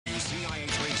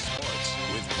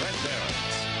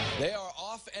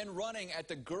and running at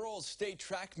the girls' state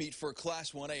track meet for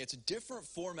Class 1A. It's a different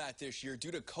format this year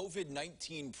due to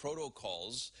COVID-19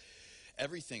 protocols.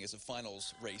 Everything is a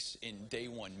finals race in day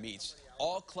one meets.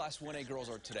 All Class 1A girls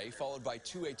are today, followed by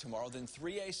 2A tomorrow, then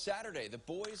 3A Saturday. The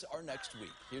boys are next week.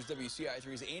 Here's WCIA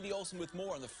 3's Andy Olson with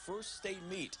more on the first state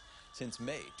meet since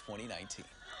May 2019.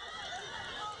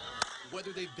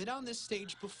 Whether they've been on this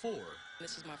stage before,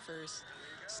 this is my first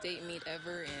state meet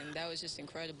ever, and that was just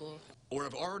incredible. Or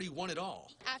have already won it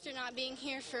all. After not being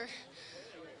here for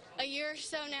a year or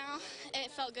so now,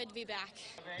 it felt good to be back.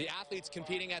 The athletes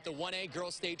competing at the 1A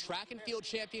Girls State Track and Field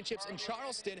Championships in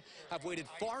Charleston have waited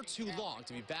far too long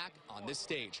to be back on this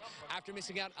stage. After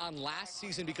missing out on last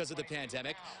season because of the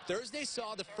pandemic, Thursday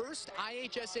saw the first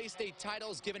IHSA state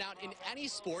titles given out in any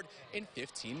sport in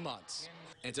 15 months.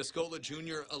 And Tuscola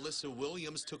junior Alyssa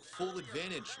Williams took full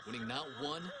advantage, winning not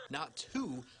one, not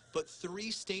two, but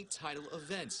 3 state title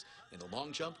events in the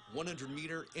long jump,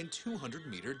 100-meter, and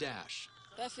 200-meter dash.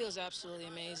 That feels absolutely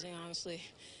amazing, honestly.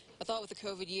 I thought with the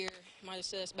COVID year, it might have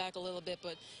set us back a little bit,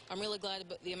 but I'm really glad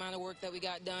about the amount of work that we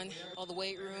got done. All the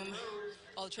weight room,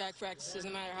 all the track practices,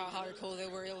 no matter how hot or cold they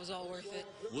were, it was all worth it.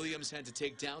 Williams had to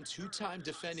take down 2-time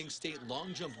defending state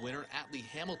long jump winner Atlee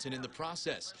Hamilton in the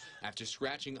process. After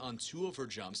scratching on 2 of her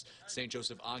jumps, St.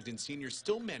 Joseph Ogden Sr.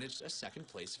 still managed a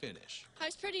second-place finish. I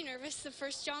was pretty nervous the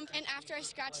first jump, and after I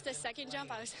scratched the second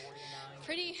jump, I was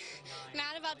pretty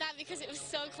mad about that because it was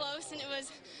so close, and it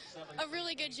was a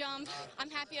really good jump.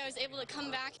 I'm happy I was able to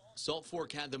come back. Salt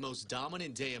Fork had the most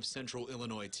dominant day of Central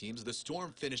Illinois teams. The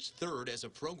Storm finished 3rd as a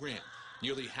program.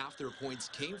 Nearly half their points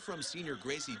came from senior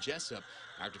Gracie Jessup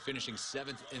after finishing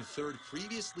 7th and 3rd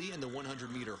previously in the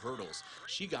 100-meter hurdles.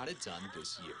 She got it done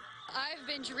this year. I've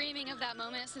been dreaming of that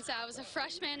moment since I was a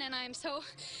freshman, and I'm so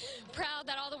proud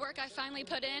that all the work I finally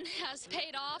put in has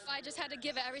paid off. I just had to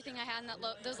give it everything I had in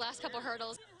those last couple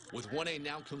hurdles. With 1A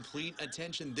now complete,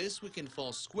 attention this weekend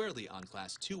falls squarely on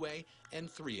Class 2A and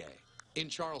 3A. In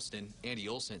Charleston, Andy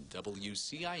Olson,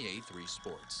 WCIA 3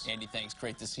 Sports. Andy, thanks.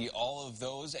 Great to see all of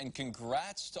those. And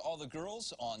congrats to all the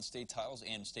girls on state titles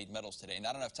and state medals today.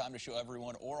 Not enough time to show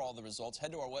everyone or all the results.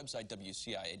 Head to our website,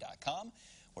 WCIA.com.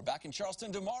 We're back in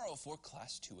Charleston tomorrow for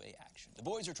Class 2A action. The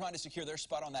boys are trying to secure their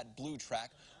spot on that blue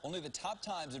track. Only the top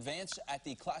times advance at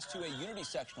the Class 2A Unity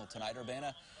Sectional tonight.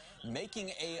 Urbana making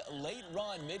a late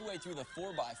run midway through the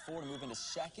 4x4 to move into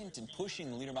second and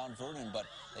pushing leader Mount Vernon, but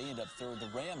they end up third. The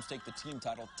Rams take the team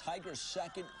title. Tigers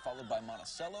second, followed by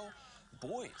Monticello.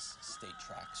 Boys state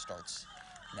track starts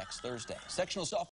next Thursday. Sectional softball.